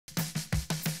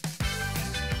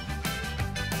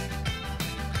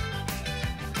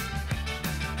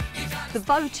The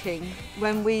voting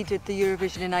when we did the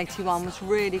Eurovision in '81 was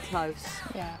really close.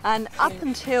 Yeah. And up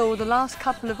until the last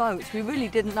couple of votes, we really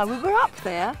didn't know. We were up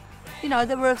there. You know,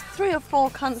 there were 3 or 4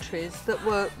 countries that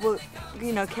were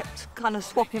you know, kept kind of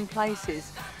swapping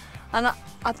places. And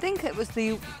I think it was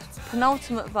the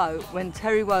penultimate vote when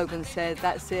Terry Wogan said,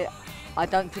 "That's it, I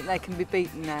don't think they can be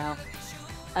beaten now."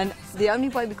 And the only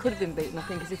way we could have been beaten, I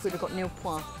think, is if we'd have got nil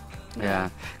points. Yeah,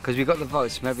 because we got the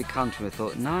votes from every country. We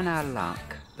thought, knowing our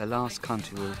luck, the last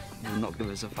country will not give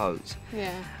us a vote.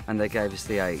 Yeah. And they gave us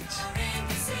the 8.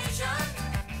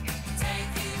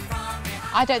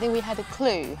 I don't think we had a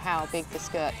clue how big the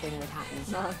skirt thing would happen.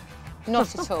 No.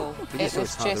 Not at all. It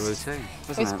was part of the routine,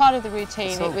 wasn't it was it? part of the routine.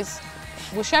 That's all. It was.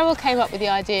 Well, Cheryl came up with the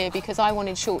idea because I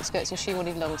wanted short skirts and she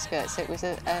wanted long skirts. So it was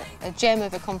a gem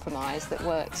of a compromise that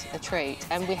worked a treat.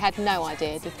 And we had no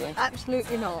idea, did we?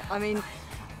 Absolutely not. I mean,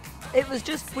 it was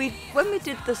just, when we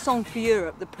did the Song for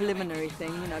Europe, the preliminary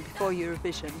thing, you know, before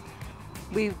Eurovision,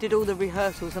 we did all the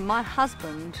rehearsals, and my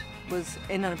husband was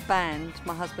in a band,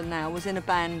 my husband now, was in a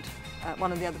band,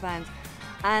 one of the other bands,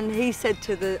 and he said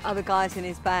to the other guys in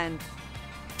his band,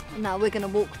 "No, we're going to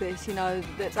walk this, you know,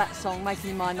 that song, Making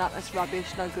Your Mind Up, that's rubbish,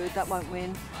 no good, that won't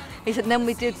win." He said, and then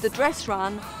we did the dress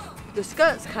run, the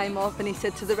skirts came off, and he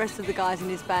said to the rest of the guys in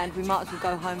his band, "We might as well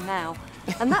go home now."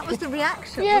 And that was the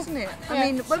reaction, Yeah. wasn't it? I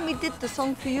mean, when we did the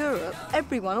Song for Europe,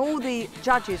 everyone, all the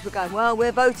judges were going, "Well,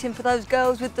 we're voting for those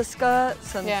girls with the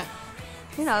skirts," and, Yeah.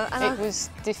 you know. And It was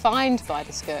defined by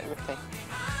the skirt ripping.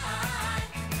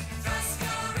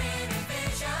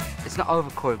 It's not over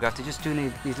choreographed, they just do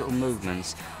these little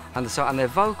movements. And their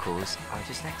vocals are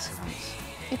just excellent.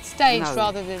 It's staged No.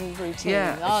 rather than routine.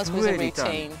 Yeah, Ours it's was really a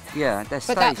routine. done. Yeah, they But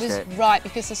staged that was it. right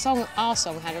because our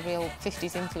song had a real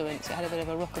 50s influence. It had a bit of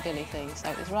a rockabilly thing, so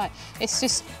it was right. It's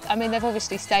just, I mean, they've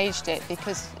obviously staged it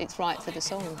because it's right for the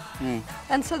song.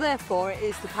 And so therefore it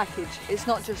is the package, it's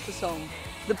not just the song.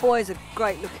 The boys are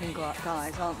great looking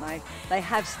guys, aren't they? They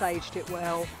have staged it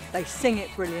well, they sing it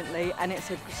brilliantly, and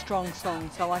it's a strong song,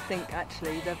 so I think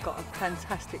actually they've got a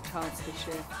fantastic chance this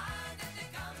year.